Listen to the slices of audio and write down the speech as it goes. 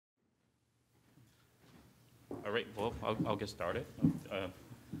All right, well, I'll get started.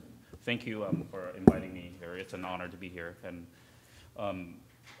 Thank you for inviting me here. It's an honor to be here. And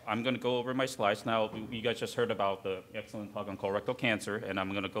I'm going to go over my slides now. You guys just heard about the excellent talk on colorectal cancer, and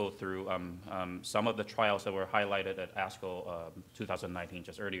I'm going to go through some of the trials that were highlighted at ASCO 2019,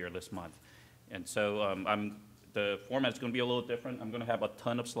 just earlier this month. And so the format is going to be a little different. I'm going to have a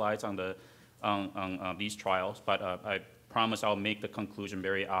ton of slides on these trials, but I promise I'll make the conclusion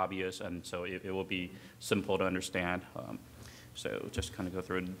very obvious, and so it will be simple to understand. So just kind of go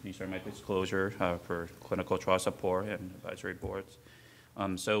through, these are my disclosure for clinical trial support and advisory boards.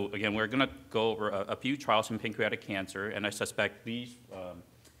 So again, we're going to go over a few trials in pancreatic cancer, and I suspect these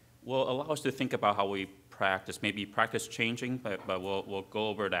will allow us to think about how we practice, maybe practice changing, but we'll go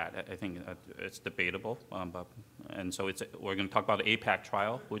over that. I think it's debatable. And so we're going to talk about the APAC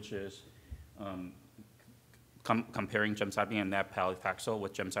trial, which is comparing gemcitabine and nab-paclitaxel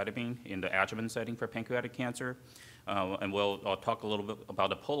with gemcitabine in the adjuvant setting for pancreatic cancer. And I'll talk a little bit about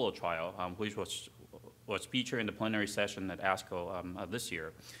the POLO trial, which was featured in the plenary session at ASCO this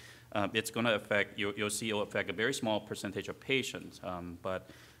year. It's going to affect, you'll see it'll affect a very small percentage of patients, but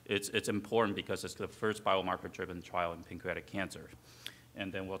it's important because it's the first biomarker-driven trial in pancreatic cancer.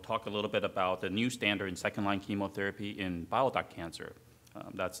 And then we'll talk a little bit about the new standard in second-line chemotherapy in bile duct cancer.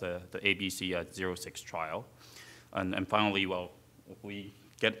 That's the ABC-06 trial. And finally, well, if we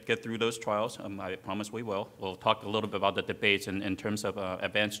get through those trials, I promise we will. We'll talk a little bit about the debates in terms of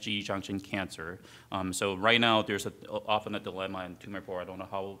advanced GE junction cancer. So right now, there's often a dilemma in tumor board. I don't know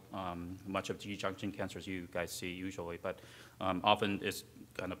how much of GE junction cancers you guys see usually, but often it's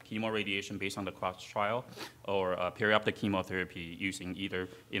kind of chemoradiation based on the cross trial or perioptic chemotherapy using either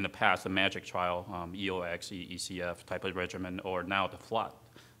in the past the MAGIC trial, EOX, ECF type of regimen, or now the FLOT.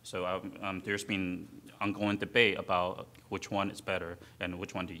 So there's been ongoing debate about which one is better and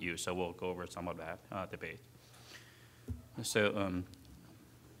which one to use. So we'll go over some of that debate. So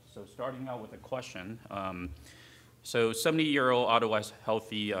starting out with a question. So 70-year-old otherwise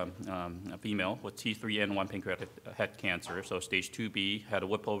healthy female with T3N1 pancreatic head cancer, so stage 2B, had a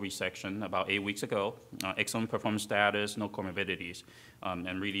Whipple resection about 8 weeks ago. Excellent performance status, no comorbidities,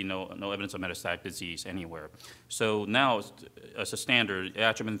 and really no evidence of metastatic disease anywhere. So now, as a standard,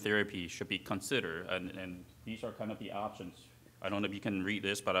 adjuvant therapy should be considered, and these are kind of the options. I don't know if you can read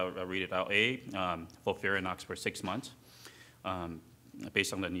this, but I'll read it out. A, FOLFIRINOX for 6 months.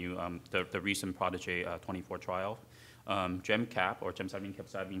 Based on the new, the recent Prodigy 24 trial. GemCap or gemcitabine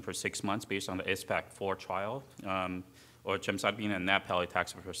capecitabine for 6 months based on the ISPAC-4 trial, or gemcitabine and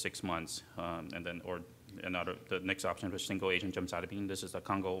nab-paclitaxel for 6 months, and then, or another, the next option was single agent gemcitabine. This is the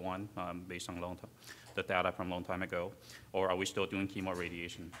Congo one based on the data from a long time ago. Or are we still doing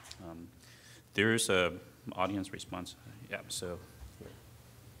chemoradiation? There's a audience response. Yeah, so.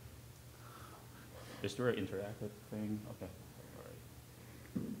 Is there an interactive thing? Okay.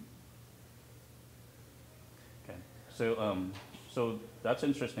 Okay, so that's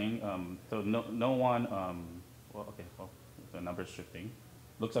interesting. So no one, well, okay, well, the number's shifting.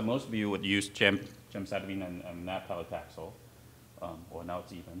 Looks like most of you would use gemcitabine and nab-paclitaxel, or now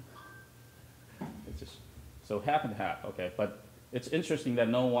it's even. It's just, so half and half, okay, but it's interesting that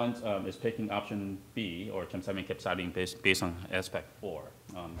no one is picking option B, or gemcitabine capecitabine based on ASPEC-4,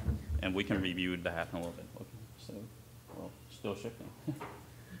 and we can review that in a little bit. Okay, so, well, still shifting.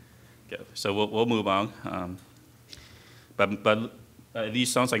 Okay, so we'll move on. But at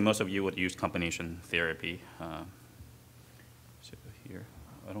least sounds like most of you would use combination therapy. So here,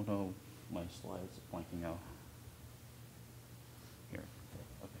 I don't know, my slides are blanking out. Here,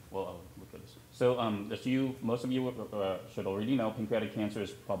 okay, well, I'll look at this. So as most of you should already know, pancreatic cancer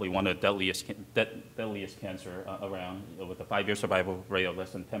is probably one of the deadliest cancer around, with a 5-year survival rate of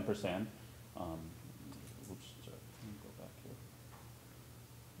less than 10%.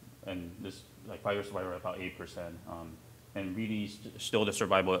 And this, like 5-year survival, about 8%, and really still the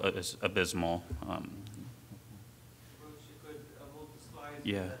survival is abysmal. Well, she could move the slides.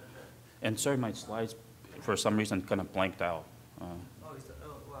 Yeah, and sorry, my slides for some reason kind of blanked out. Oh,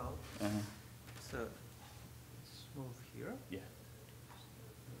 well. So let's move here. Yeah.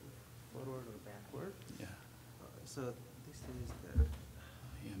 Forward or backward. Yeah. So this is the.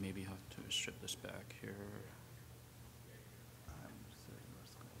 Yeah, maybe have to strip this back here.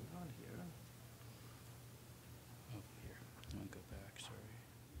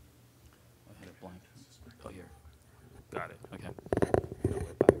 Oh, here. Got it. Okay.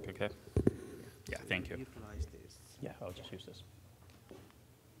 Okay. Yeah, thank you. Utilize this. Yeah, I'll just use this.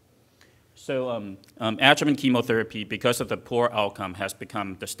 So adjuvant chemotherapy, because of the poor outcome, has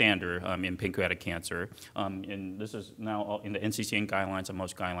become the standard in pancreatic cancer. And this is now in the NCCN guidelines and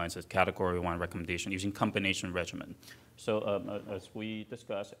most guidelines as category 1 recommendation using combination regimen. So as we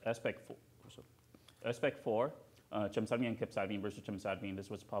discussed, aspect 4, gemcitabine and capecitabine versus gemcitabine. This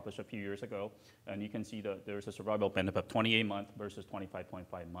was published a few years ago. And you can see that there's a survival benefit of 28 months versus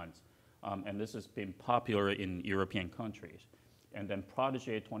 25.5 months. And this has been popular in European countries. And then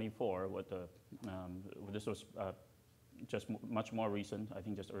Prodigy 24, this was just much more recent, I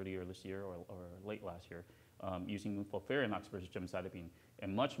think just earlier this year or late last year, using FOLFIRINOX versus gemcitabine,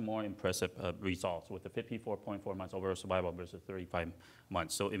 and much more impressive results with the 54.4 months overall survival versus 35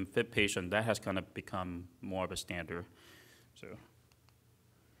 months. So in fit patient, that has kind of become more of a standard.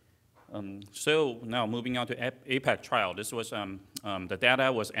 So now moving on to APAC trial. This was, the data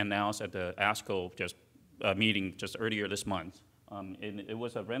was announced at the ICAHO meeting just earlier this month. It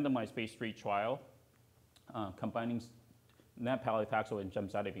was a randomized phase 3 trial combining nab-paclitaxel and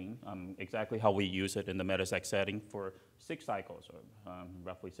gemcitabine, exactly how we use it in the metastatic setting for 6 cycles, or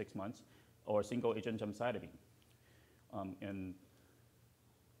roughly 6 months, or single-agent gemcitabine. And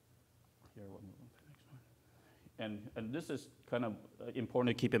here, we'll move on to the next one. And this is kind of important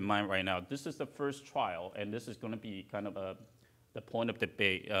to keep in mind right now. This is the first trial, and this is going to be kind of the point of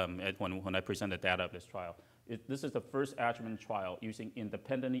debate when I present the data of this trial. This is the first adjuvant trial using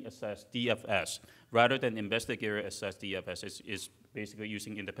independently assessed DFS rather than investigator-assessed DFS. It's basically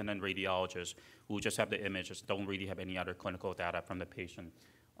using independent radiologists who just have the images, don't really have any other clinical data from the patient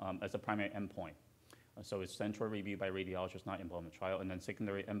as a primary endpoint. So it's central review by radiologists not involved in the trial, and then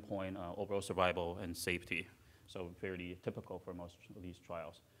secondary endpoint, overall survival and safety. So fairly typical for most of these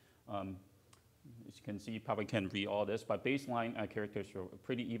trials. As you can see, you probably can't read all this, but baseline characteristics are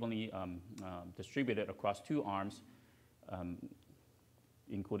pretty evenly distributed across 2 arms,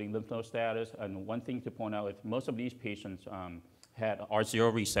 including lymph node status. And one thing to point out is most of these patients had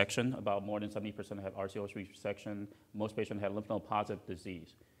R0 resection. About more than 70% had R0 resection. Most patients had lymph node positive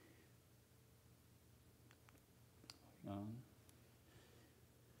disease.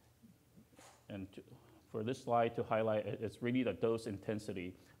 For this slide to highlight, it's really the dose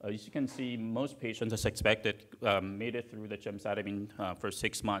intensity. As you can see, most patients, as expected, made it through the gemcitabine for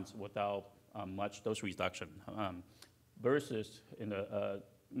 6 months without much dose reduction. Versus in the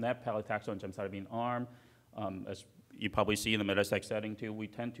nab-paclitaxel and gemcitabine arm, as you probably see in the metastatic setting too, we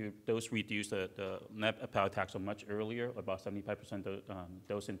tend to dose reduce the nab-paclitaxel much earlier, about 75%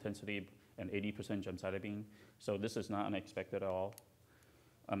 dose intensity and 80% gemcitabine. So this is not unexpected at all.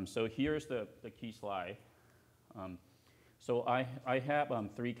 So here's the key slide. So I have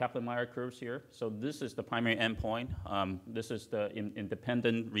 3 Kaplan-Meier curves here. So this is the primary endpoint. This is the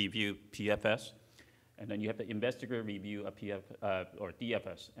independent review PFS. And then you have the investigator review of or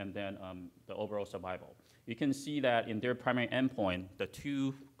DFS, and then the overall survival. You can see that in their primary endpoint, the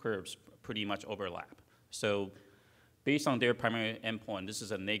 2 curves pretty much overlap. So based on their primary endpoint, this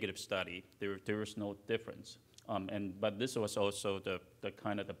is a negative study. There was no difference. But this was also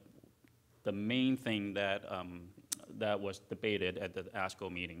the main thing that that was debated at the ASCO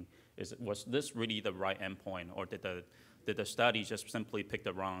meeting. Was this really the right endpoint, or did the study just simply pick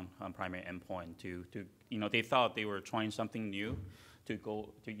the wrong primary endpoint? They thought they were trying something new to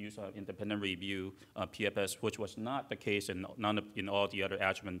use independent review PFS, which was not the case in all the other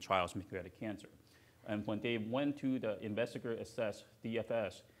adjuvant trials in pancreatic cancer. And when they went to the investigator-assessed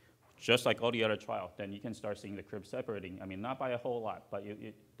DFS, just like all the other trials, then you can start seeing the curve separating. I mean, not by a whole lot, but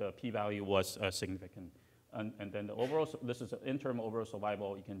the p-value was significant. And then the overall, this is an interim overall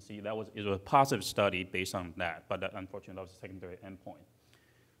survival. You can see it was a positive study based on that, but unfortunately, that was a secondary endpoint.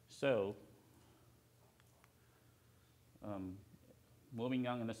 So, moving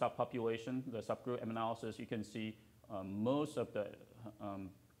on in the subpopulation, the subgroup analysis, you can see most of the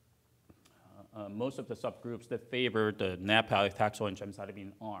subgroups that favor the nab-paclitaxel and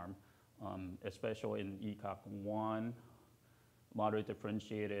gemcitabine arm, especially in ICAHO1, moderate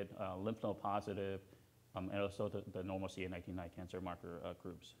differentiated, lymph node positive, and also the normal CA19-9 cancer marker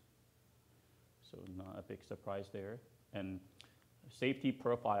groups. So not a big surprise there. And safety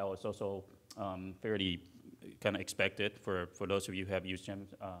profile is also fairly kind of expected for those of you who have used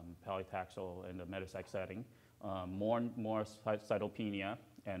paclitaxel in the metastatic setting. More cytopenia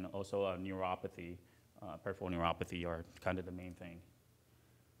and also neuropathy, peripheral neuropathy are kind of the main thing.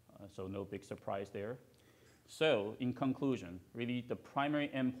 So no big surprise there. So in conclusion, really the primary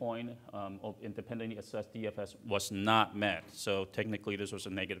endpoint of independently assessed DFS was not met. So technically this was a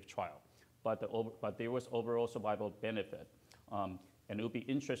negative trial, but there was overall survival benefit. And it would be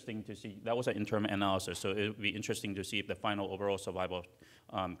interesting to see, that was an interim analysis, so it would be interesting to see if the final overall survival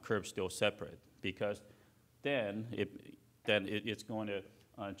curve still separate, because then it's going to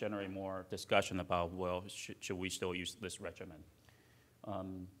generate more discussion about, well, should we still use this regimen?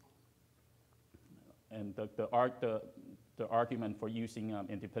 And the argument for using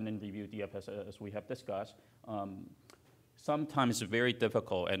independent review DFS, as we have discussed, sometimes very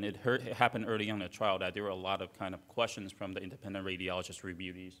difficult, and it happened early on in the trial that there were a lot of kind of questions from the independent radiologist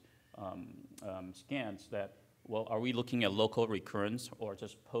review these scans that, well, are we looking at local recurrence or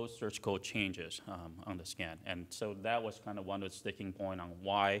just post-surgical changes on the scan? And so that was kind of one of the sticking point on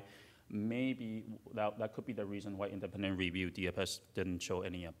why maybe that could be the reason why independent review DFS didn't show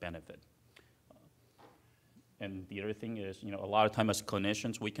any benefit. And the other thing is, a lot of time as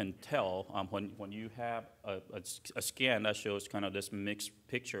clinicians, we can tell when you have a scan that shows kind of this mixed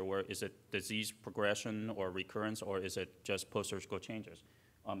picture, where is it disease progression or recurrence, or is it just post-surgical changes?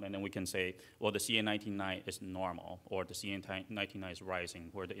 And then we can say, well, the CA19-9 is normal, or the CA19-9 is rising,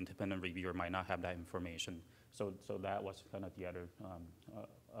 where the independent reviewer might not have that information. So that was kind of the other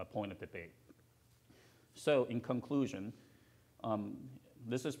point of debate. So in conclusion,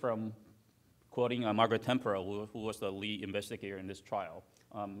 this is from quoting Margaret Tempero, who was the lead investigator in this trial.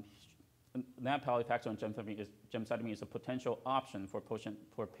 Nab-paclitaxel and gemcitabine is a potential option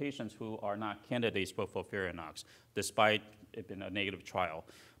for patients who are not candidates for FOLFIRINOX, despite it being a negative trial.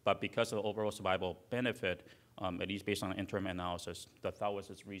 But because of the overall survival benefit, at least based on interim analysis, the thought was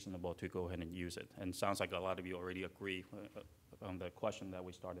it's reasonable to go ahead and use it. And it sounds like a lot of you already agree on the question that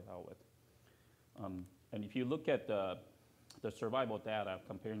we started out with. And if you look at the survival data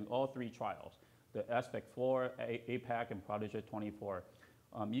comparing all three trials, the ASPECT-4, APAC, and Prodigy 24,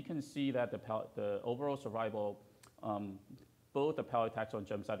 you can see that the overall survival, both the paclitaxel and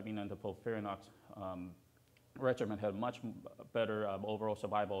gemcitabine and the FOLFIRINOX regimen had much better overall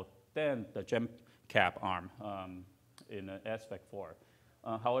survival than the GemCap arm in the ASPECT-4.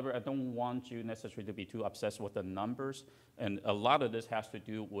 However, I don't want you necessarily to be too obsessed with the numbers, and a lot of this has to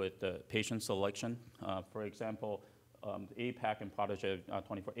do with the patient selection. For example, the APAC and Prodigy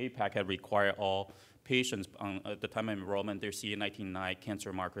 24 APAC had required all patients at the time of enrollment, their CA19-9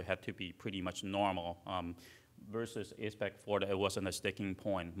 cancer marker had to be pretty much normal, versus ASPECT-4 that it wasn't a sticking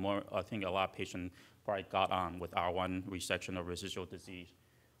point. I think a lot of patients probably got on with R1 resection or residual disease.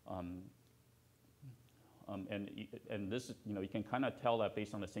 And this, you can kind of tell that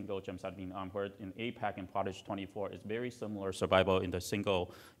based on the single gemcitabine arm, where in APAC and Prodigy 24 is very similar survival in the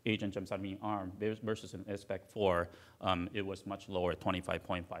single agent gemcitabine arm versus in ASPECT-4, it was much lower at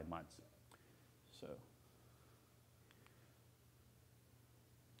 25.5 months.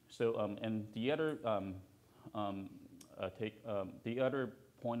 And the other the other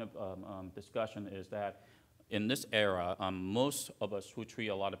point of discussion is that in this era, most of us who treat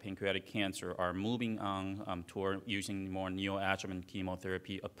a lot of pancreatic cancer are moving on toward using more neoadjuvant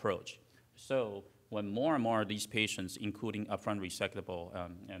chemotherapy approach. So when more and more of these patients, including upfront resectable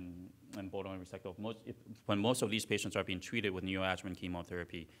and borderline resectable, when most of these patients are being treated with neoadjuvant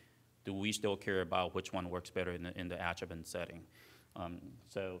chemotherapy, do we still care about which one works better in the adjuvant setting?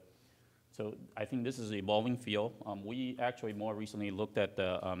 So I think this is an evolving field. We actually more recently looked at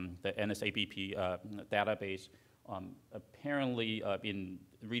the NSABP database. Apparently, in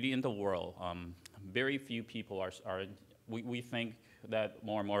the world, very few people we think that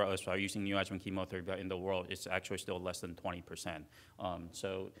more and more of us are using neoadjuvant chemotherapy, but in the world, it's actually still less than 20%.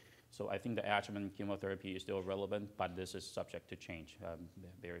 So I think the adjuvant chemotherapy is still relevant, but this is subject to change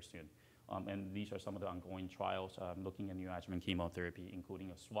very soon. And these are some of the ongoing trials looking at neoadjuvant chemotherapy,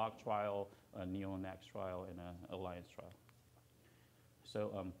 including a SWOG trial, a NeoNext trial, and an Alliance trial.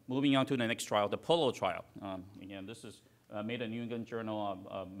 So moving on to the next trial, the POLO trial. Again, this is made a New England Journal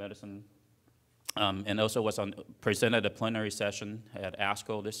of Medicine, and also was presented at a plenary session at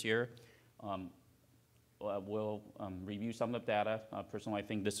ASCO this year. We'll review some of the data. Personally, I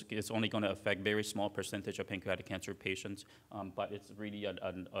think this is only going to affect very small percentage of pancreatic cancer patients, but it's really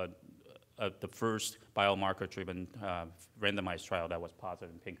the first biomarker-driven randomized trial that was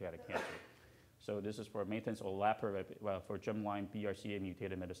positive in pancreatic cancer. So this is for maintenance olaparib for germline BRCA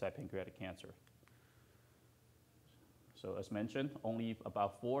mutated metastatic pancreatic cancer. So as mentioned, only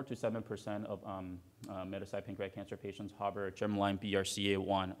about 4 to 7% of metastatic pancreatic cancer patients harbor germline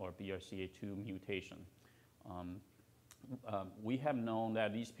BRCA1 or BRCA2 mutation. We have known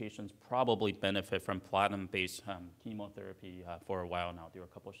that these patients probably benefit from platinum-based chemotherapy for a while now. There are a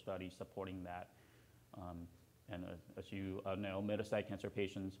couple of studies supporting that. And as you know, metastatic cancer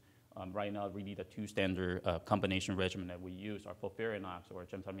patients, right now, really the two standard combination regimen that we use are FOLFIRINOX or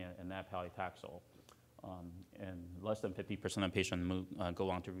gemcitabine and nab-paclitaxel. and less than 50% of patients go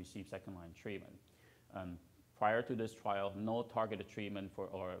on to receive second-line treatment. Prior to this trial, no targeted treatment for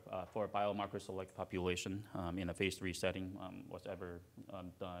a biomarker select population in a phase 3 setting was ever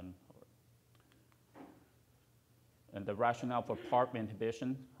done. And the rationale for PARP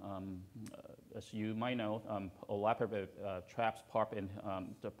inhibition, as you might know, olaparib traps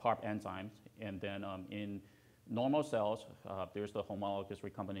the PARP enzymes, and then in normal cells, there's the homologous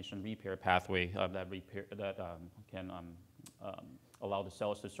recombination repair pathway that can allow the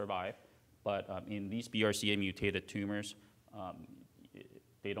cells to survive. But in these BRCA mutated tumors,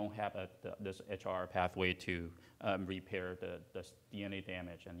 they don't have this HR pathway to repair the DNA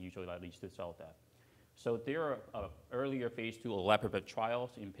damage, and usually that leads to cell death. So there are earlier phase 2 olaparib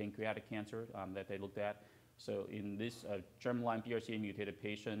trials in pancreatic cancer that they looked at. So in this germline BRCA mutated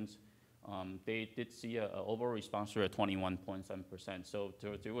patients, they did see an overall response rate of 21.7%. So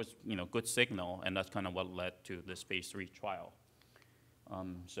there was good signal, and that's kind of what led to this phase 3 trial.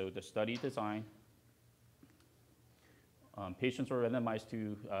 So the study design, patients were randomized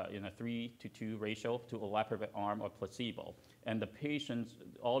to in a 3:2 ratio to olaparib arm or placebo. And the patients,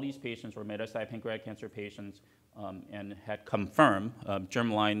 all these patients were metastatic pancreatic cancer patients and had confirmed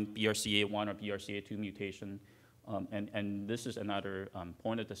germline BRCA1 or BRCA2 mutation. And this is another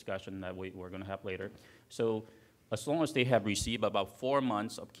point of discussion that we're going to have later. So as long as they have received about 4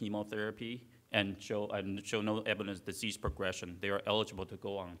 months of chemotherapy and show no evidence of disease progression, they are eligible to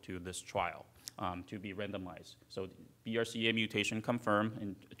go on to this trial to be randomized. So BRCA mutation confirmed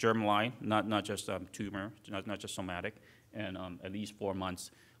in germline, not just tumor, not just somatic, and at least 4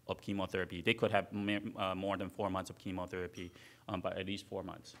 months of chemotherapy. They could have more than 4 months of chemotherapy, but at least 4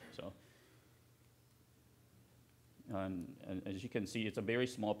 months. So, and as you can see, it's a very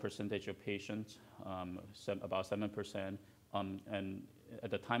small percentage of patients, about 7%. And at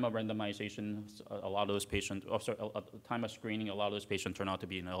the time of randomization, a lot of those patients, at the time of screening, a lot of those patients turn out to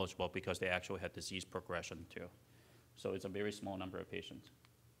be ineligible because they actually had disease progression too. So it's a very small number of patients.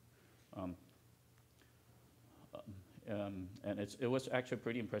 And it was actually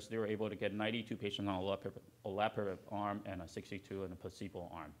pretty impressive. They were able to get 92 patients on olaparib arm and 62 in a placebo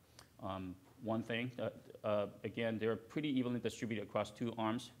arm. One thing, again, they're pretty evenly distributed across 2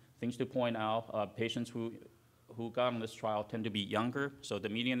 arms. Things to point out, patients who got on this trial tend to be younger. So the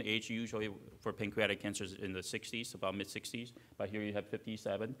median age usually for pancreatic cancer is in the 60s, about mid-60s. But here you have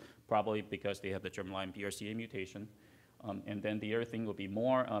 57, probably because they have the germline BRCA mutation. And then the other thing would be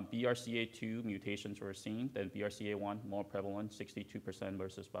more BRCA2 mutations were seen than BRCA1, more prevalent, 62%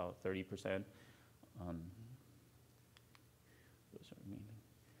 versus about 30%. Those are meaning.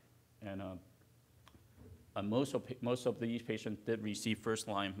 And most of these patients did receive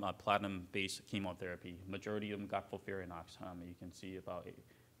first-line platinum-based chemotherapy. Majority of them got FOLFIRINOX. You can see about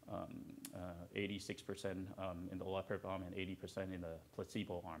 86% in the olaparib arm and 80% in the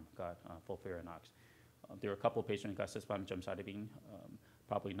placebo arm got FOLFIRINOX. There were a couple of patients who got cisplatin gemcitabine,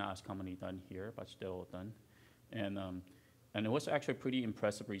 probably not as commonly done here, but still done. And it was actually a pretty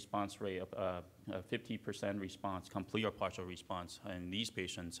impressive response rate of 50% response, complete or partial response in these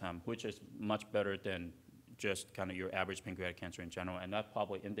patients, which is much better than just kind of your average pancreatic cancer in general, and that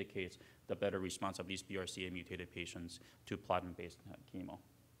probably indicates the better response of these BRCA mutated patients to platinum-based chemo.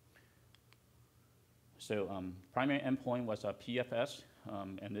 So primary endpoint was a PFS,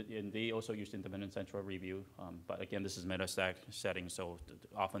 and they also used independent central review, but again, this is metastatic setting, so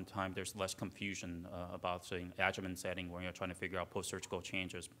oftentimes there's less confusion about saying adjuvant setting where you're trying to figure out post-surgical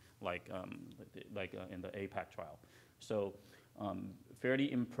changes like in the APAC trial. So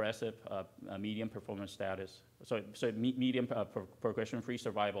fairly impressive median performance status. So median progression-free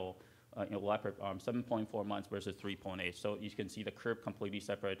survival in olaparib arm, 7.4 months versus 3.8. So you can see the curve completely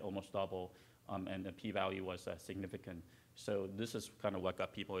separate, almost double, and the p-value was significant. So this is kind of what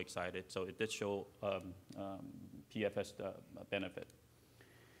got people excited. So it did show PFS benefit.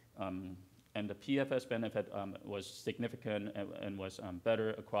 And the PFS benefit was significant and was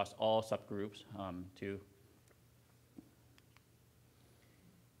better across all subgroups too.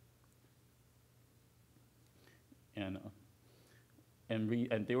 And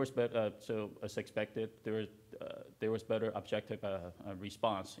there was better, so as expected, there was better objective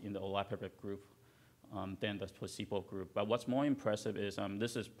response in the olaparib group than the placebo group. But what's more impressive is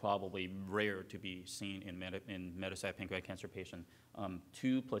this is probably rare to be seen in metastatic pancreatic cancer patients.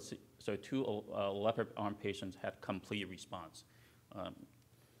 Two olaparib arm patients had complete response.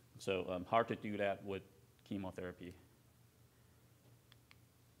 So hard to do that with chemotherapy.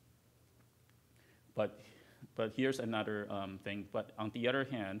 But here's another thing. But on the other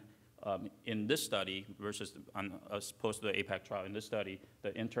hand, In this study versus as opposed to the APAC trial, in this study,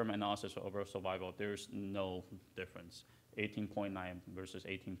 the interim analysis of overall survival, there's no difference, 18.9 versus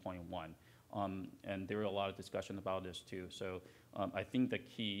 18.1. And there were a lot of discussion about this too. So I think the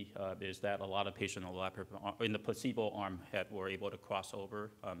key is that a lot of patients in the placebo arm were able to cross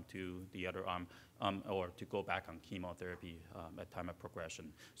over to the other arm or to go back on chemotherapy at time of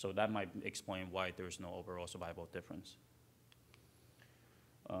progression. So that might explain why there's no overall survival difference.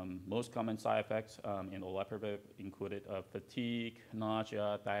 Most common side effects in olaparib included fatigue,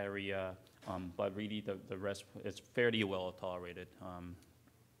 nausea, diarrhea, but really the rest is fairly well tolerated.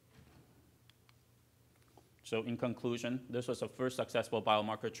 So in conclusion, this was the first successful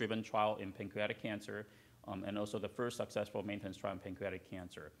biomarker-driven trial in pancreatic cancer, and also the first successful maintenance trial in pancreatic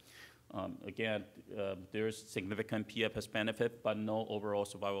cancer. Again, there's significant PFS benefit, but no overall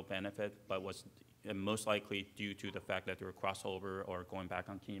survival benefit, but was most likely due to the fact that they were crossover or going back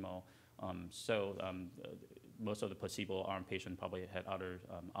on chemo. Most of the placebo arm patients probably had other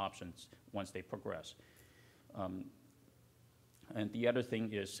options once they progress. And the other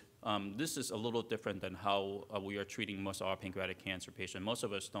thing is, this is a little different than how we are treating most of our pancreatic cancer patients. Most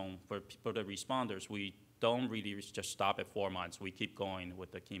of us don't, for the responders, we don't really just stop at 4 months. We keep going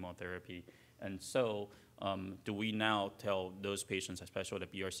with the chemotherapy. And so do we now tell those patients, especially the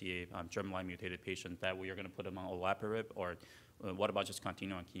BRCA germline mutated patient, that we are going to put them on olaparib, or what about just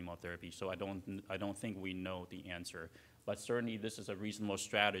continuing on chemotherapy? So I don't think we know the answer. But certainly this is a reasonable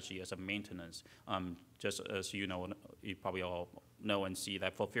strategy as a maintenance. Just as you know, you probably all know and see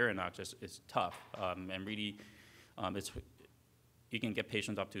that FOLFIRINOX is tough. And really, you can get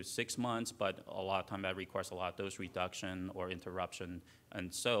patients up to 6 months, but a lot of time that requires a lot of dose reduction or interruption.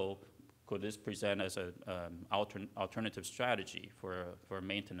 And so could this present as an alternative strategy for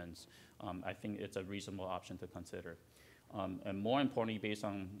maintenance? I think it's a reasonable option to consider. And more importantly, based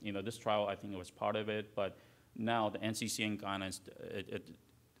on this trial, I think it was part of it, but now the NCCN guidelines,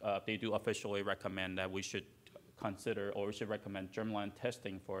 they do officially recommend that we should consider, or we should recommend germline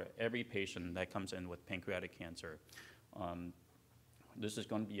testing for every patient that comes in with pancreatic cancer. This is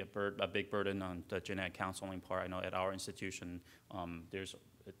going to be a big burden on the genetic counseling part. I know at our institution,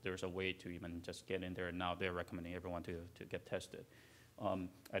 there's a way to even just get in there, and now they're recommending everyone to get tested.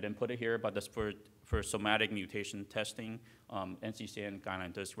 I didn't put it here, but that's for somatic mutation testing, NCCN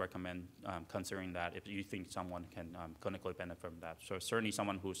guideline does recommend considering that if you think someone can clinically benefit from that. So certainly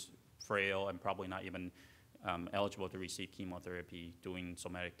someone who's frail and probably not even eligible to receive chemotherapy, doing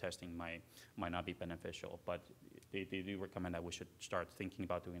somatic testing might not be beneficial, but they do recommend that we should start thinking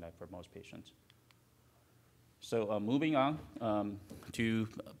about doing that for most patients. So moving on to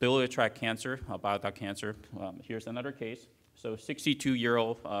biliary tract cancer, bile duct cancer. Here's another case. So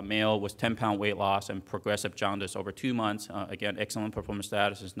 62-year-old male with 10-pound weight loss and progressive jaundice over 2 months. Again, excellent performance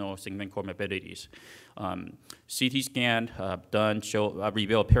status, there's no significant comorbidities. CT scan done,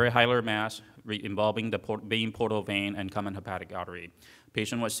 revealed perihilar mass involving the main portal vein and common hepatic artery.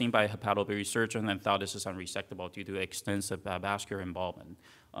 Patient was seen by a hepatobiliary surgeon and thought this is unresectable due to extensive vascular involvement.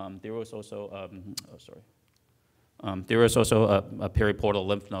 There was also, a periportal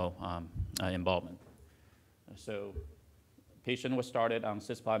lymph node involvement. So patient was started on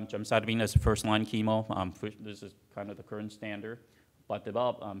cisplatin gemcitabine as first-line chemo. This is kind of the current standard, but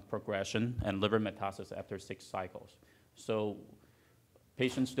developed progression and liver metastasis after 6 cycles. So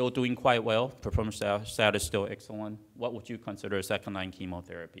patient still doing quite well. Performance status still excellent. What would you consider a second-line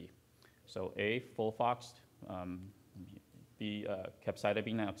chemotherapy? So A, FOLFOX, B,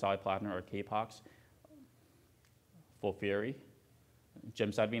 capecitabine and oxaliplatin or CAPOX, FOLFIRI,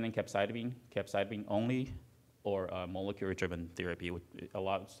 gemcitabine and capecitabine only, or molecular-driven therapy.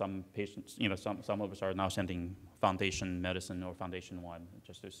 Some patients, some of us are now sending Foundation Medicine or Foundation 1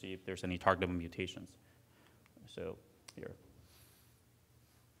 just to see if there's any targetable mutations. So here.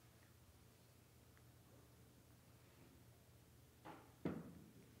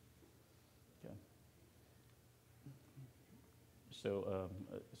 Okay. So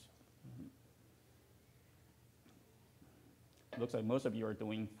looks like most of you are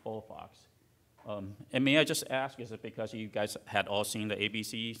doing FOLFOX. And may I just ask, is it because you guys had all seen the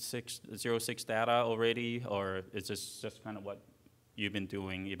ABC06 data already, or is this just kind of what you've been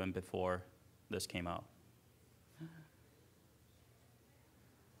doing even before this came out?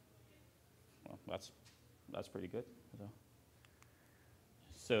 Well, that's pretty good.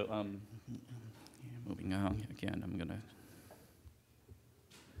 So moving on, again, I'm gonna,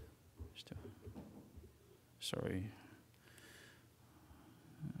 sorry.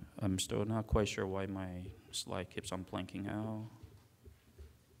 I'm still not quite sure why my slide keeps on blanking out.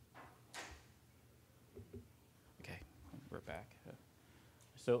 Okay, we're back.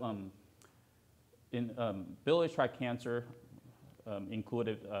 So in biliary tract cancer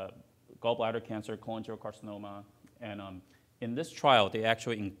included gallbladder cancer, cholangiocarcinoma, and in this trial, they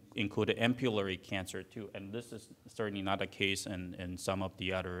actually included ampullary cancer too, and this is certainly not the case in some of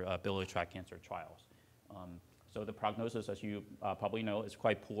the other biliary tract cancer trials. So the prognosis, as you probably know, is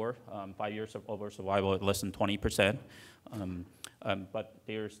quite poor. 5 years of overall survival at less than 20%. But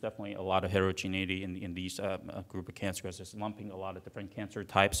there's definitely a lot of heterogeneity in these group of cancers. It's lumping a lot of different cancer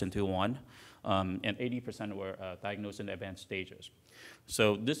types into one. And 80% were diagnosed in advanced stages.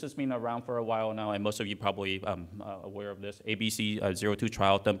 So this has been around for a while now, and most of you probably aware of this. ABC-02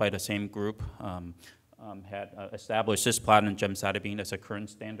 trial done by the same group had established cisplatin and gemcitabine as a current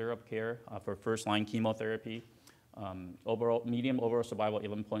standard of care for first-line chemotherapy. Median overall survival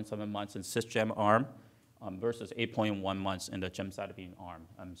 11.7 months in cisgem arm versus 8.1 months in the gemcitabine arm.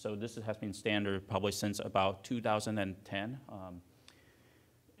 So this has been standard probably since about 2010.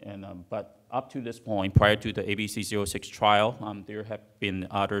 But up to this point, prior to the ABC-06 trial, there have been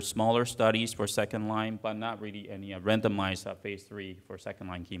other smaller studies for second line, but not really any randomized phase 3 for second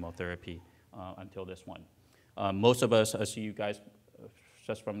line chemotherapy until this one. Most of us, as you guys,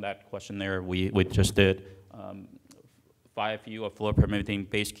 just from that questionnaire we just did, 5-FU or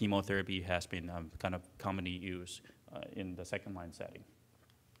fluoropyrimidine-based chemotherapy has been kind of commonly used in the second line setting.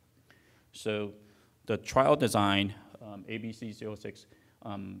 So the trial design, ABC-06,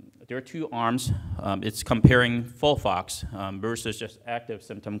 there are two arms. It's comparing FOLFOX versus just active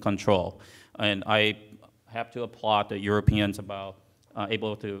symptom control. And I have to applaud the Europeans about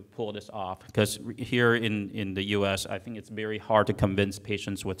able to pull this off, because here in the US, I think it's very hard to convince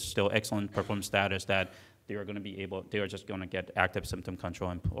patients with still excellent performance status that they are going to be able, they are just going to get active symptom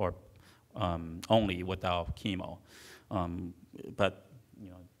control or only without chemo. But you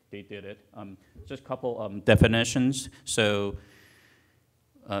know, they did it. Just a couple definitions. So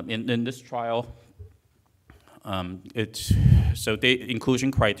in this trial, so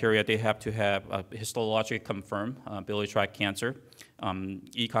inclusion criteria, they have to have histologically confirmed biliary tract cancer.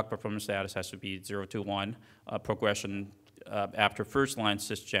 ECOG performance status has to be 0 to 1, progression after first line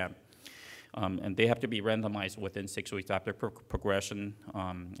cisgem. And they have to be randomized within 6 weeks after progression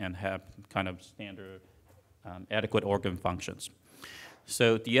and have kind of standard adequate organ functions.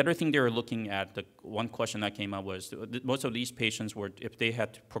 So the other thing they were looking at, the one question that came up was, most of these patients were, if they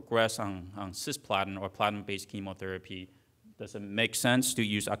had to progress on cisplatin or platinum-based chemotherapy, does it make sense to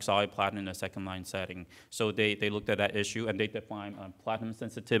use oxaliplatin in a second-line setting? So they looked at that issue, and they defined platinum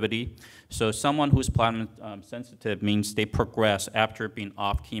sensitivity. So someone who's platinum sensitive means they progress after being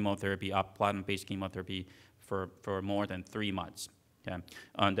off chemotherapy, off platinum-based chemotherapy for more than 3 months. Okay?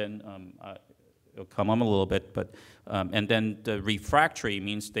 And then it'll come on a little bit, but and then the refractory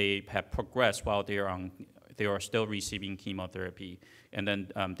means they have progressed while they are still receiving chemotherapy. And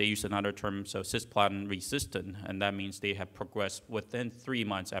then they use another term, so cisplatin resistant, and that means they have progressed within 3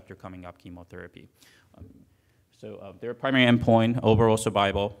 months after coming off chemotherapy. So their primary endpoint, overall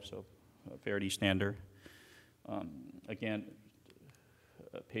survival, so fairly standard. Again,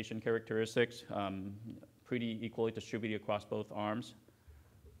 patient characteristics, pretty equally distributed across both arms.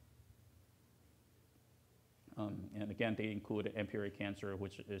 And again, they included ampullary cancer,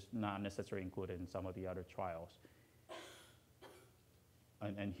 which is not necessarily included in some of the other trials.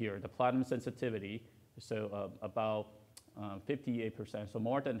 And here, the platinum sensitivity, so about 58%, so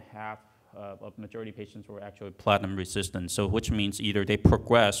more than half of majority patients were actually platinum resistant, so which means either they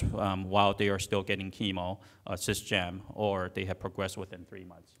progress while they are still getting chemo, cisgem, or they have progressed within 3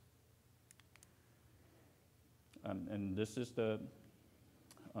 months. And this is the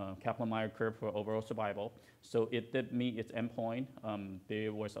Kaplan-Meier curve for overall survival. So it did meet its endpoint.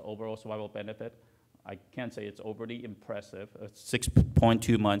 There was an overall survival benefit. I can't say it's overly impressive.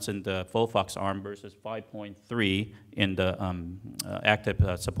 6.2 months in the FOLFOX arm versus 5.3 in the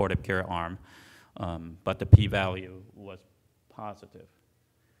active supportive care arm. But the p-value was positive.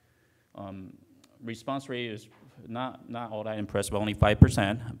 Response rate is not all that impressive, only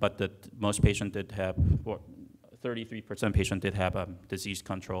 5%, but most patients did have, 33% patient did have disease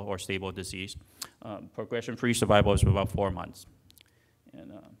control or stable disease. Progression-free survival is about 4 months.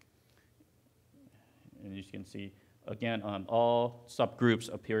 And you can see, again, all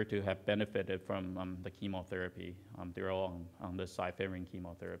subgroups appear to have benefited from the chemotherapy. They're all on the side favoring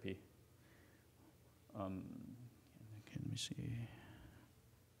chemotherapy. Let me see.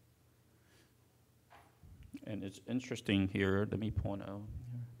 And it's interesting here, let me point out.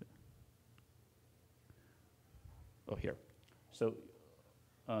 Oh, here. So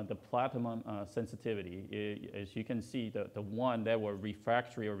the platinum sensitivity, as you can see, the one that were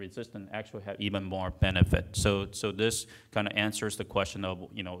refractory or resistant actually had even more benefit. So this kind of answers the question of,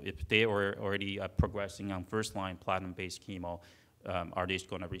 if they were already progressing on first-line platinum-based chemo, are they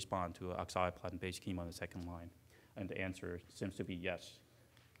going to respond to oxaliplatin-based chemo in the second line? And the answer seems to be yes.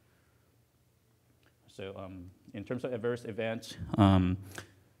 So in terms of adverse events,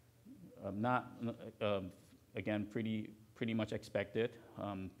 again, pretty much expected.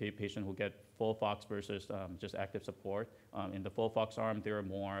 Patient who get FOLFOX versus just active support. In the FOLFOX arm, there are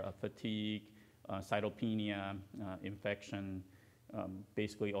more fatigue, cytopenia, infection,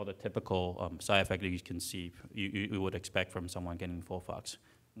 basically all the typical side effects that you can see, you would expect from someone getting FOLFOX,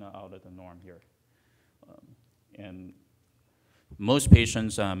 not out of the norm here. And most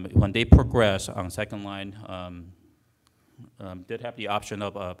patients, when they progress on second line, did have the option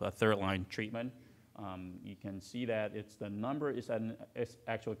of a third line treatment. You can see that the number is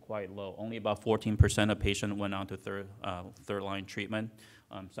actually quite low. Only about 14% of patients went on to third line treatment.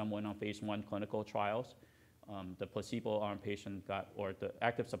 Some went on phase 1 clinical trials. The placebo arm patient got, or the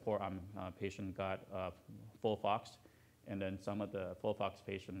active support arm patient got FOLFOX, and then some of the FOLFOX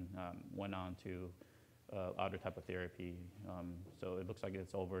patient went on to other type of therapy. So it looks like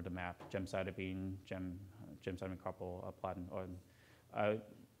it's over the map: gemcitabine, gemcitabine carboplatin.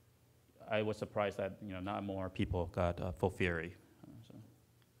 I was surprised that not more people got FOLFIRI.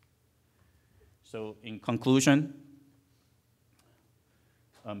 So in conclusion,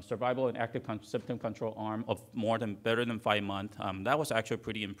 survival in active symptom control arm of better than 5 months. That was actually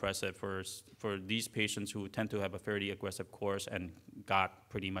pretty impressive for these patients who tend to have a fairly aggressive course and got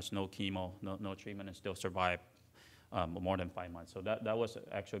pretty much no chemo, no treatment, and still survived more than 5 months. So that was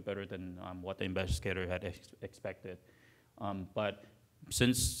actually better than what the investigator had expected. But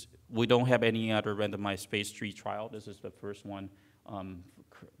since we don't have any other randomized phase 3 trial, this is the first one.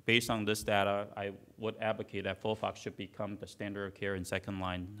 Based on this data, I would advocate that FOLFOX should become the standard of care in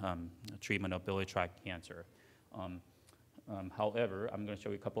second-line treatment of biliary tract cancer. However, I'm going to show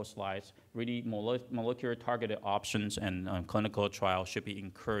you a couple of slides. Really, molecular targeted options and clinical trials should be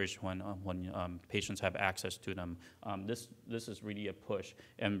encouraged when patients have access to them. This is really a push,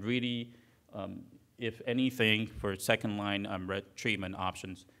 and really, if anything, for second-line treatment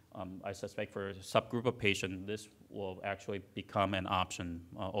options, I suspect for a subgroup of patients, this will actually become an option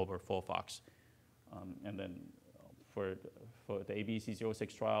over FOLFOX. And then for the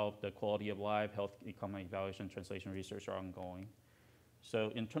ABC06 trial, the quality of life, health economic evaluation, translation research are ongoing.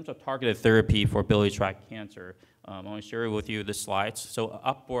 So in terms of targeted therapy for biliary tract cancer, I want to share with you the slides. So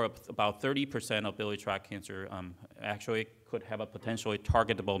upward of about 30% of biliary tract cancer actually could have a potentially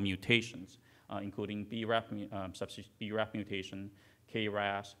targetable mutations, including BRAF mutation,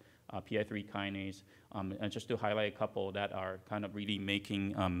 KRAS, PI3 kinase, and just to highlight a couple that are kind of really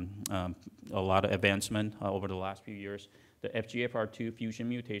making a lot of advancement over the last few years. The FGFR2 fusion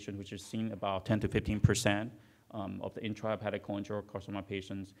mutation, which is seen about 10 to 15% of the intrahepatic cholangiocarcinoma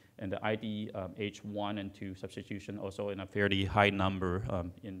patients, and the IDH1 and 2 substitution also in a fairly high number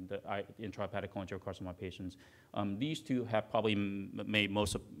in the intrahepatic cholangiocarcinoma patients. These two have probably made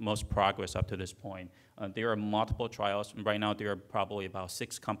most progress up to this point. There are multiple trials. Right now, there are probably about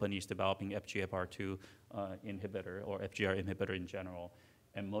 6 companies developing FGFR2 inhibitor or FGR inhibitor in general,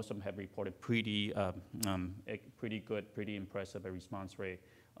 and most of them have reported pretty good, pretty impressive response rate.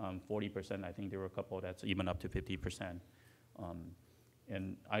 40%, I think there were a couple that's even up to 50%.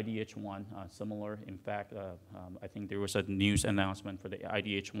 And IDH1, similar. In fact, I think there was a news announcement for the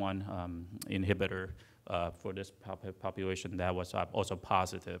IDH1 inhibitor for this population that was also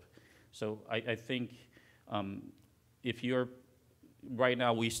positive. So I think if you're, right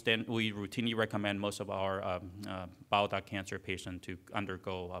now we routinely recommend most of our bile duct cancer patients to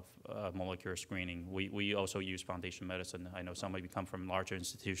undergo molecular screening. We also use Foundation Medicine. I know some of you come from larger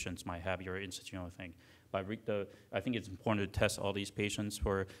institutions, might have your institutional thing. But I think it's important to test all these patients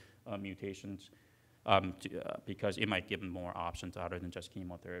for mutations because it might give them more options other than just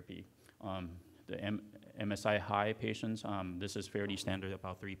chemotherapy. The MSI high patients, this is fairly standard,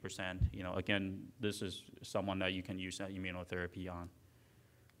 about 3%. Again, this is someone that you can use immunotherapy on.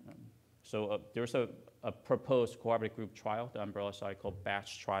 So there's a proposed cooperative group trial, the umbrella side called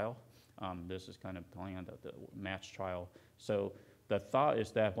MATCH trial. This is kind of calling on the MATCH trial. So the thought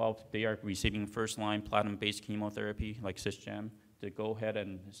is that while they are receiving first-line platinum-based chemotherapy like cisgem, to go ahead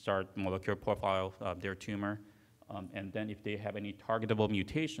and start molecular profile of their tumor. And then if they have any targetable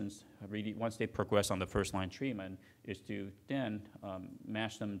mutations, really once they progress on the first-line treatment, is to then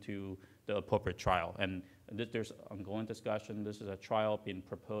match them to the appropriate trial. And there's ongoing discussion. This is a trial being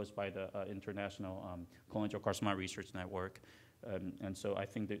proposed by the International Cholangiocarcinoma Research Network. And so I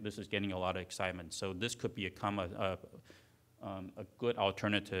think that this is getting a lot of excitement. So this could become a good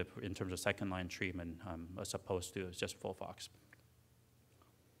alternative in terms of second-line treatment as opposed to just FOLFOX.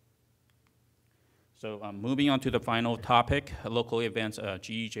 So moving on to the final topic, locally advanced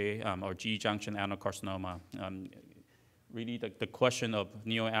GEJ or GE junction adenocarcinoma. Really the question of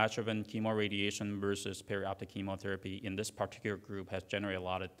neoadjuvant chemoradiation versus perioptic chemotherapy in this particular group has generated a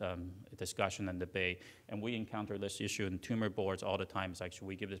lot of discussion and debate. And we encounter this issue in tumor boards all the time. It's like, should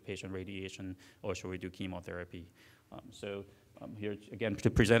we give this patient radiation or should we do chemotherapy? Here again to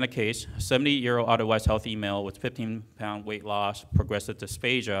present a case, 70-year-old otherwise healthy male with 15-pound weight loss, progressive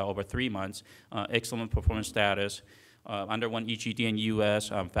dysphagia over 3 months, excellent performance status, underwent EGD in US,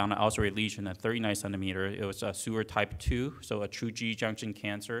 found an ulcerated lesion at 39 centimeters. It was a sewer type 2, so a true G junction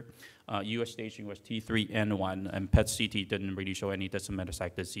cancer. US staging was T3N1, and PET CT didn't really show any distant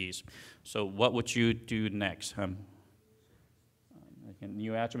metastatic disease. So what would you do next?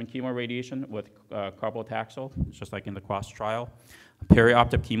 Neoadjuvant chemoradiation with carbotaxol, just like in the CROSS trial.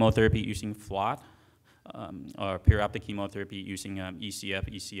 Perioptic chemotherapy using FLOT, or perioptic chemotherapy using ECF,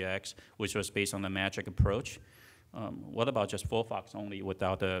 ECX, which was based on the MAGIC approach. What about just FOLFOX only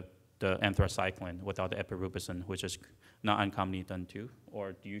without the anthracycline, without the epirubicin, which is not uncommonly done too?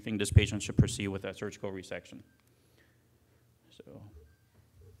 Or do you think this patient should proceed with a surgical resection? So.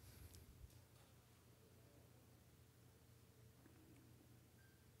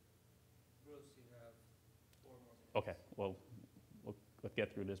 Bruce, you have 4 more minutes. Okay, well, we'll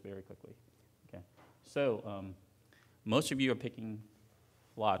get through this very quickly. Okay, so most of you are picking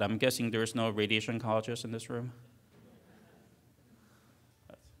FLOT. I'm guessing there's no radiation oncologist in this room?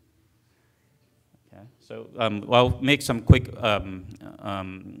 Okay, so I'll make some quick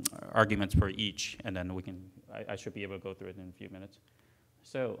arguments for each, and then I should be able to go through it in a few minutes.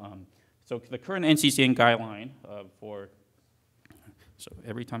 So, so the current NCCN guideline so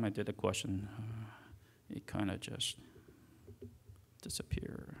every time I did a question, it kind of just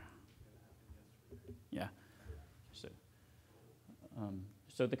disappear. Yeah.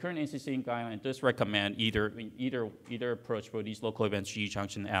 So the current NCCN guideline does recommend either approach for these local advanced GE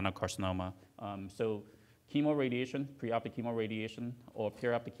junction adenocarcinoma. So chemoradiation, preoptic chemoradiation, or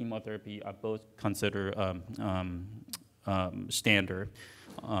perioptic chemotherapy are both considered standard,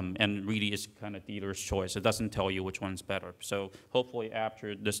 and really it's kind of dealer's choice. It doesn't tell you which one's better. So hopefully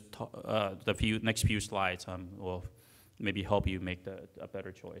after this, next few slides will maybe help you make a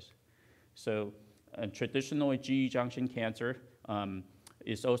better choice. So traditional GE junction cancer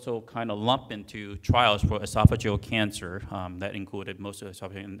is also kind of lumped into trials for esophageal cancer that included most of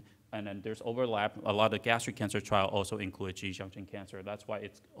esophageal, and then there's overlap. A lot of gastric cancer trial also include GE junction cancer. That's why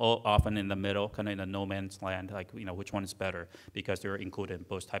it's often in the middle, kind of in the no man's land, like which one is better, because they're included in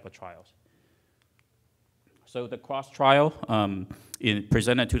both type of trials. So the CROSS trial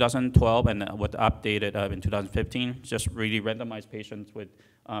presented in 2012 and was updated in 2015, just really randomized patients with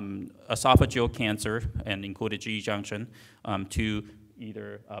esophageal cancer and included GE junction to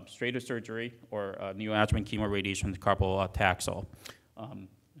either straight surgery or neoadjuvant chemoradiation with carbotaxol.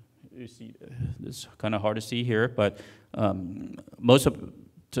 You see, this is kind of hard to see here, but most of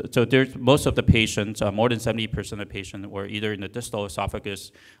the patients, more than 70% of patients were either in the distal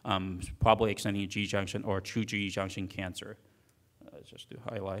esophagus, probably extending GE junction, or true GE junction cancer. Just to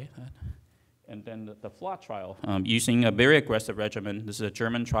highlight that. And then the FLOT trial, using a very aggressive regimen. This is a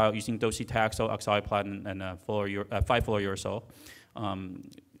German trial using docetaxel, oxaliplatin, and 5-fluorouracil.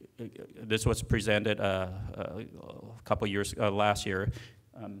 This was presented a couple years last year.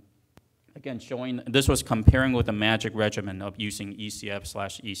 Again, showing this was comparing with the MAGIC regimen of using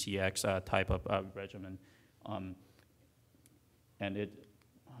ECF/ECX type of regimen, and it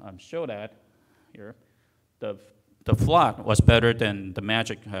showed that here the FLOT was better than the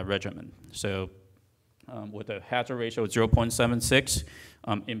MAGIC regimen. So with a hazard ratio of 0.76,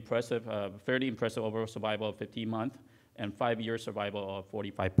 fairly impressive overall survival of 15 months, and 5-year survival of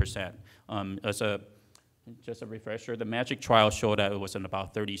 45%. Just a refresher, the MAGIC trial showed that it was in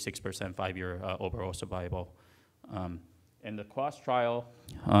about 36% 5-year overall survival. In the CROSS trial,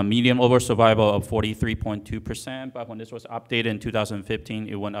 median overall survival of 43.2%, but when this was updated in 2015,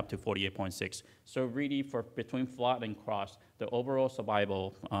 it went up to 48.6. So really, between FLOT and CROSS, the overall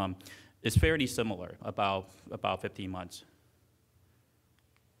survival is fairly similar, about 15 months.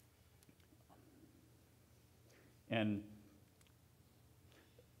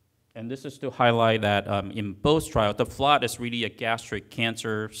 And this is to highlight that in both trials, the FLOT is really a gastric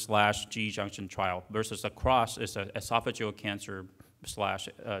cancer / GE junction trial versus the CROSS is an esophageal cancer /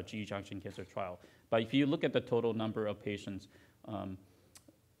 GE junction cancer trial. But if you look at the total number of patients,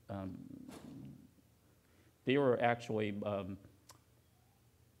 they were actually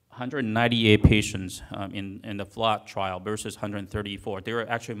 198 patients in the FLOT trial versus 134. There were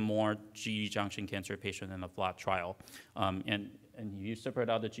actually more GE junction cancer patients in the FLOT trial. And you separate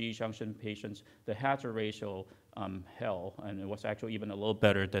out the GE junction patients, the hazard ratio held, and it was actually even a little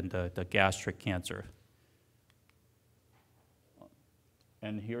better than the gastric cancer.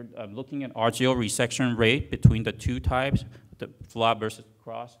 And here, I'm looking at RGO resection rate between the two types, the FLOT versus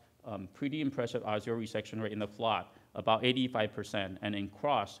CROSS. Pretty impressive RGO resection rate in the FLOT, about 85%, and in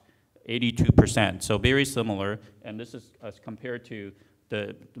CROSS, 82%. So very similar, and this is as compared to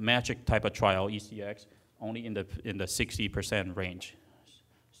the MAGIC type of trial, ECX, only in the 60% range.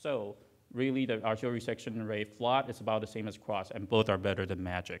 So really, the RGO resection rate, FLOT is about the same as CROSS, and both are better than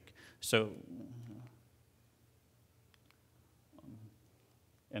MAGIC. So.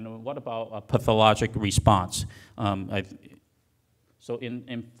 And what about a pathologic response? So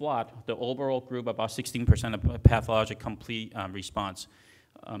in FLOT, the overall group, about 16% of pathologic complete response.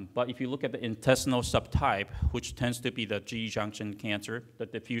 But if you look at the intestinal subtype, which tends to be the GE junction cancer, the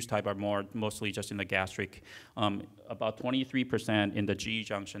diffuse type are mostly just in the gastric, about 23% in the GE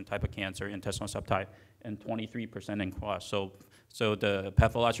junction type of cancer, intestinal subtype, and 23% in CROSS. So the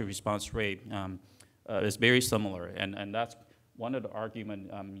pathologic response rate is very similar, and that's one of the arguments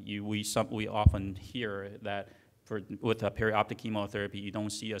we often hear that with a perioptic chemotherapy, you don't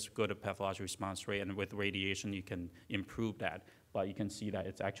see as good a pathologic response rate, and with radiation, you can improve that. But you can see that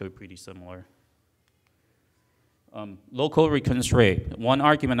it's actually pretty similar. Local recurrence rate. One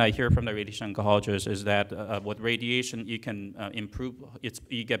argument I hear from the radiation oncologists is that with radiation, you can improve,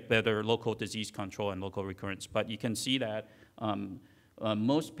 you get better local disease control and local recurrence. But you can see that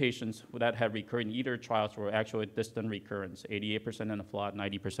most patients that have recurred in either trials were actually distant recurrence, 88% in the FLOT,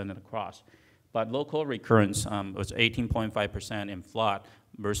 90% in the CROSS. But local recurrence was 18.5% in FLOT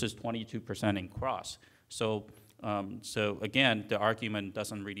versus 22% in CROSS. So again, the argument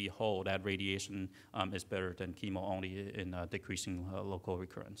doesn't really hold that radiation is better than chemo only in decreasing local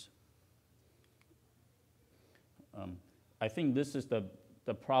recurrence. I think this is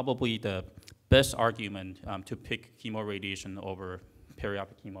probably the best argument to pick chemoradiation over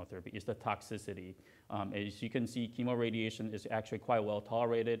perioptic chemotherapy is the toxicity. As you can see, chemoradiation is actually quite well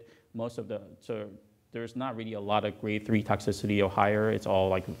tolerated. So there's not really a lot of grade 3 toxicity or higher. It's all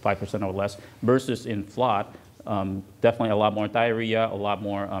like 5% or less. Versus in FLOT, definitely a lot more diarrhea, a lot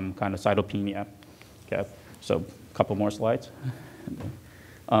more kind of cytopenia. Okay, so a couple more slides.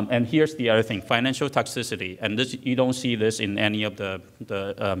 And here's the other thing, financial toxicity. And this, you don't see this in any of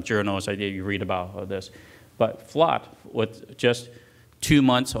the journals that you read about this. But FLOT, with just 2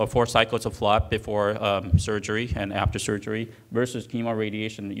 months or 4 cycles of FLOT before surgery and after surgery versus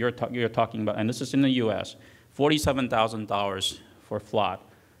chemoradiation, you're talking about, and this is in the US, $47,000 for FLOT.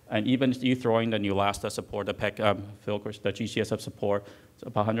 And even if you throw in the Neulasta support, the PEC filters, the GCSF support, it's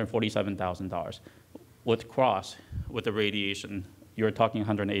about $147,000. With CROSS, with the radiation, you're talking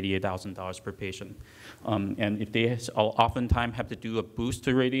 $188,000 per patient. And if they oftentimes have to do a boost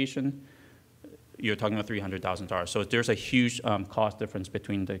to radiation, you're talking about $300,000. So there's a huge cost difference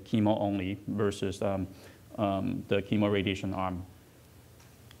between the chemo only versus the chemoradiation arm.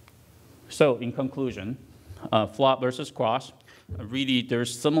 So in conclusion, FLOT versus CROSS, really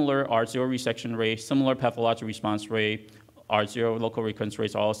there's similar R0 resection rate, similar pathologic response rate, R0 local recurrence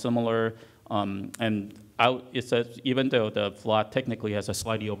rates are all similar. And it says even though the FLOT technically has a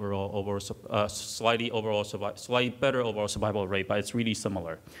slightly better overall survival rate, but it's really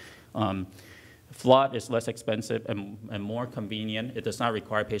similar. FLOT is less expensive and more convenient. It does not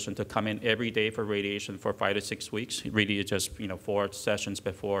require patients to come in every day for radiation for 5 to 6 weeks. Really, it's just 4 sessions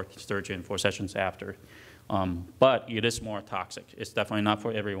before surgery and 4 sessions after. But it is more toxic. It's definitely not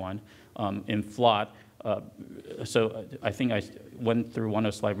for everyone. In FLOT, so I think I went through one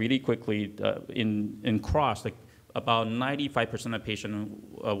of the slides really quickly. In CROSS, about 95% of patients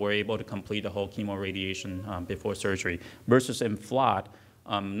were able to complete the whole chemoradiation before surgery, versus in FLOT,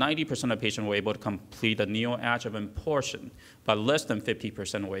 90% of patients were able to complete the neoadjuvant portion, but less than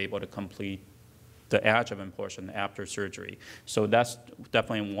 50% were able to complete the adjuvant portion after surgery. So that's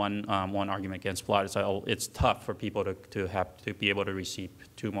definitely one argument against FLOT. Is that it's tough for people to be able to receive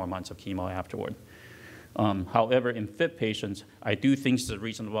 2 more months of chemo afterward. However, in fit patients, I do think it's a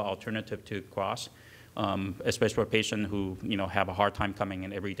reasonable alternative to CROSS, especially for patients who have a hard time coming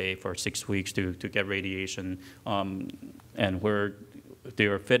in every day for 6 weeks to get radiation, and where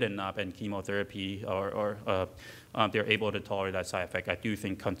they're fit enough in chemotherapy or they're able to tolerate that side effect. I do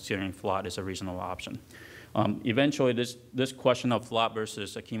think considering FLOT is a reasonable option. Eventually, this question of FLOT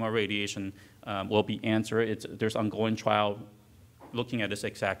versus chemoradiation will be answered. There's ongoing trial looking at this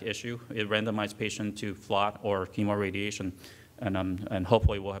exact issue. It randomized patients to FLOT or chemoradiation. and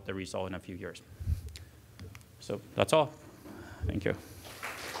hopefully we'll have the result in a few years. So that's all. Thank you.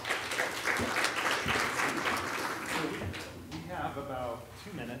 We have about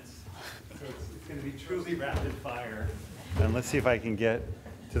 2 minutes, so it's going to be truly rapid fire. And let's see if I can get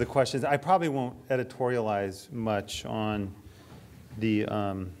to the questions. I probably won't editorialize much on the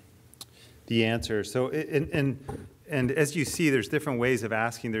answer. So, and as you see, there's different ways of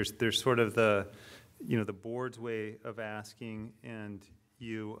asking. There's sort of the, the board's way of asking, and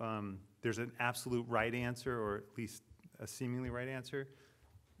there's an absolute right answer, or at least a seemingly right answer.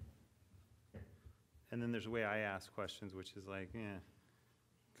 And then there's a way I ask questions, which is like,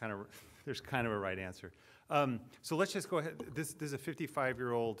 there's kind of a right answer. So let's just go ahead. This is a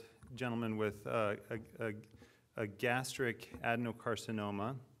 55-year-old gentleman with a gastric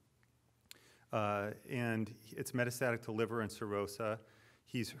adenocarcinoma, and it's metastatic to liver and serosa.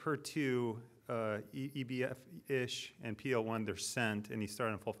 He's HER2, EBF-ish, and PL1, they're sent, and he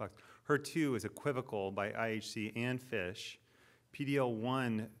started on FOLFOX. HER2 is equivocal by IHC and FISH.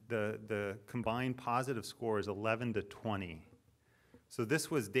 PD-L1, the combined positive score is 11 to 20. So this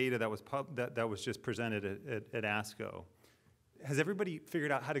was data that was that was just presented at ASCO. Has everybody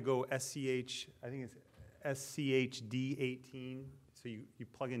figured out how to go SCH? I think it's SCHD18. So you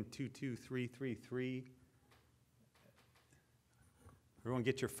plug in 22333. Everyone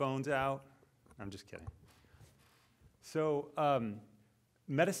get your phones out. I'm just kidding. So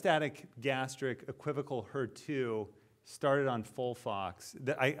metastatic gastric equivocal HER2 started on FOLFOX.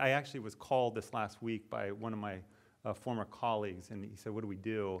 I actually was called this last week by one of my former colleagues, and he said, what do we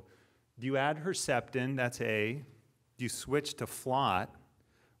do? Do you add Herceptin? That's A. Do you switch to FLOT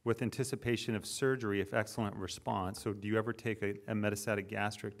with anticipation of surgery if excellent response? So do you ever take a metastatic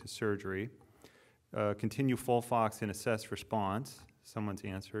gastric to surgery? Continue FOLFOX and assess response. Someone's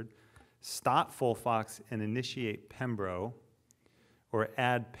answered. Stop FOLFOX and initiate Pembro, or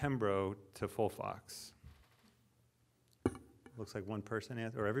add Pembro to FOLFOX. Looks like one person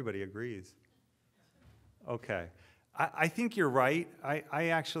answered, or everybody agrees. Okay. I think you're right. I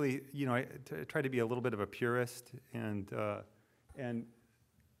actually, I try to be a little bit of a purist, and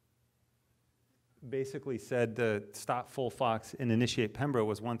basically said to stop FOLFOX and initiate Pembro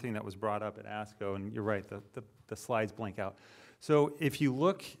was one thing that was brought up at ASCO, and you're right, the slides blank out. So if you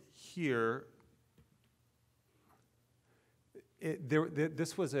look here,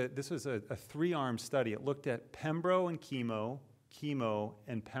 this was a 3-arm study. It looked at Pembro and chemo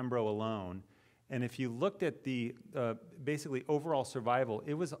and Pembro alone. And if you looked at the basically overall survival,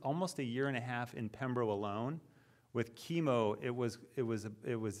 it was almost 1.5 years in Pembro alone. With chemo, it was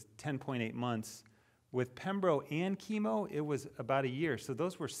 10.8 months. With Pembro and chemo, it was about 1 year. So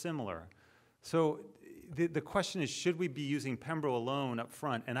those were similar. So the question is, should we be using Pembro alone up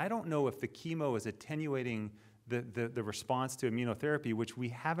front? And I don't know if the chemo is attenuating the response to immunotherapy, which we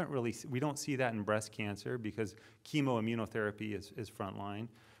don't see that in breast cancer because chemo immunotherapy is frontline.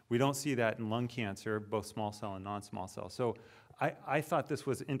 We don't see that in lung cancer, both small cell and non-small cell. So I thought this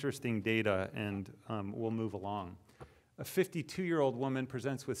was interesting data, and we'll move along. A 52-year-old woman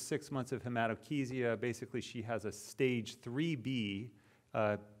presents with 6 months of hematochezia. Basically, she has a stage 3B,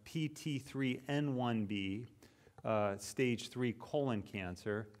 PT3N1B, stage 3 colon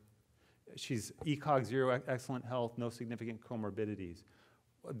cancer. She's ECOG 0, excellent health, no significant comorbidities.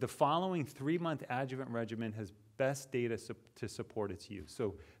 The following 3-month adjuvant regimen has best data to support its use.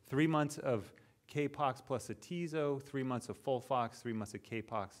 So 3 months of Capox plus atezo, 3 months of FOLFOX, 3 months of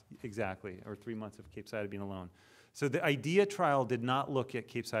Capox, exactly, or 3 months of capecitabine alone. So the IDEA trial did not look at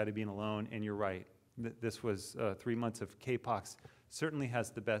capecitabine alone, and you're right. This was 3 months of Capox, certainly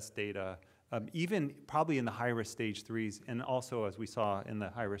has the best data, even probably in the high-risk stage 3s, and also, as we saw, in the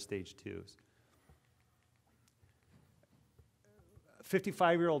high-risk stage 2s.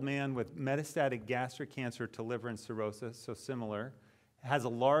 55-year-old man with metastatic gastric cancer to liver and cirrhosis, so similar, has a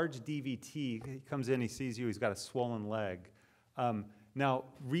large DVT. He comes in, he sees you, he's got a swollen leg. Now,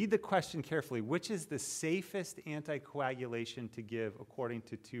 read the question carefully. Which is the safest anticoagulation to give according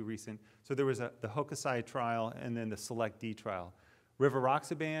to 2 recent? So there was the Hokusai trial and then the SELECT-D trial.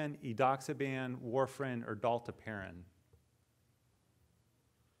 Rivaroxaban, edoxaban, warfarin, or dalteparin?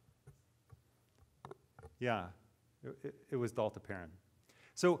 Yeah, it was dalteparin.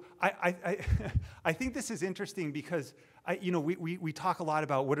 So I think this is interesting because we talk a lot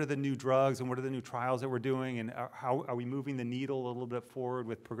about what are the new drugs and what are the new trials that we're doing and how are we moving the needle a little bit forward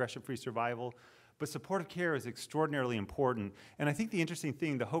with progression-free survival. But supportive care is extraordinarily important. And I think the interesting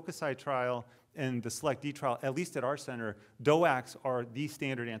thing, the Hokusai trial and the SELECT-D trial, at least at our center, DOACs are the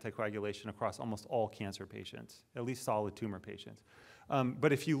standard anticoagulation across almost all cancer patients, at least solid tumor patients.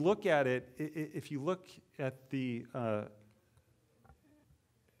 But if you look at it, if you look at the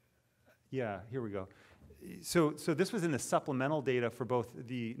Yeah, here we go. So this was in the supplemental data for both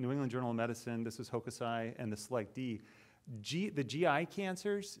the New England Journal of Medicine, this was Hokusai, and the SELECT-D. The GI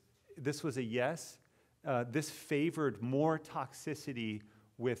cancers, this was a yes. This favored more toxicity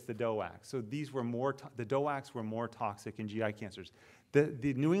with the DOACs. So these were the DOACs were more toxic in GI cancers.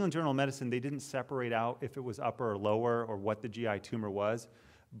 The New England Journal of Medicine, they didn't separate out if it was upper or lower or what the GI tumor was,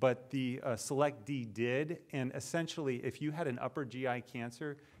 but the SELECT-D did, and essentially if you had an upper GI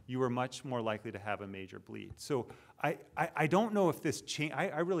cancer, you were much more likely to have a major bleed. So I don't know if this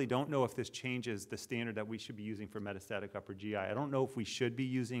I really don't know if this changes the standard that we should be using for metastatic upper GI. I don't know if we should be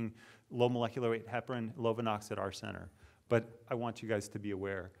using low molecular weight heparin, Lovenox at our center, but I want you guys to be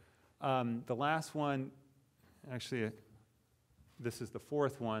aware. The last one, actually, this is the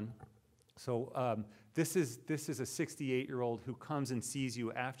fourth one. So this is a 68-year-old who comes and sees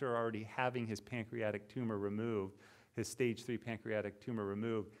you after already having his pancreatic tumor removed, his stage 3 pancreatic tumor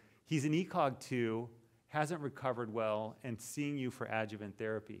removed. He's an ECOG2, hasn't recovered well, and seeing you for adjuvant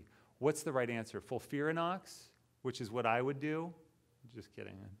therapy. What's the right answer? FOLFIRINOX, which is what I would do. Just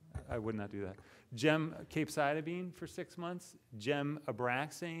kidding, I would not do that. Capecitabine for 6 months,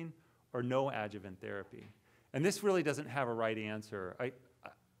 Abraxane, or no adjuvant therapy. And this really doesn't have a right answer.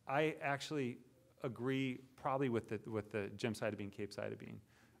 I actually agree probably with the gemcitabine, capecitabine,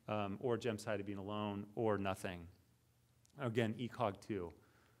 or gemcitabine alone, or nothing. Again, ECOG2.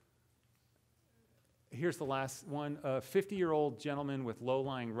 Here's the last one. A 50-year-old gentleman with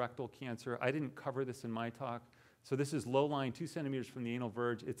low-lying rectal cancer. I didn't cover this in my talk. So this is low-lying 2 centimeters from the anal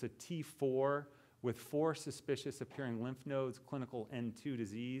verge. It's a T4 with 4 suspicious appearing lymph nodes, clinical N2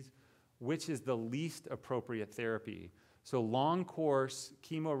 disease. Which is the least appropriate therapy? So long course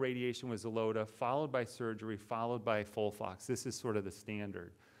chemoradiation with Xeloda, followed by surgery, followed by Folfox. This is sort of the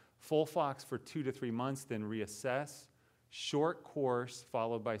standard. Folfox for 2 to 3 months, then reassess. Short course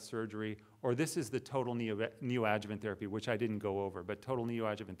followed by surgery, or this is the total neoadjuvant therapy, which I didn't go over, but total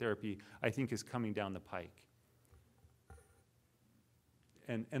neoadjuvant therapy I think is coming down the pike.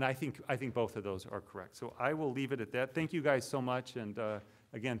 And I think both of those are correct. So I will leave it at that. Thank you guys so much, and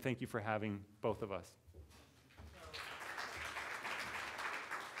again, thank you for having both of us.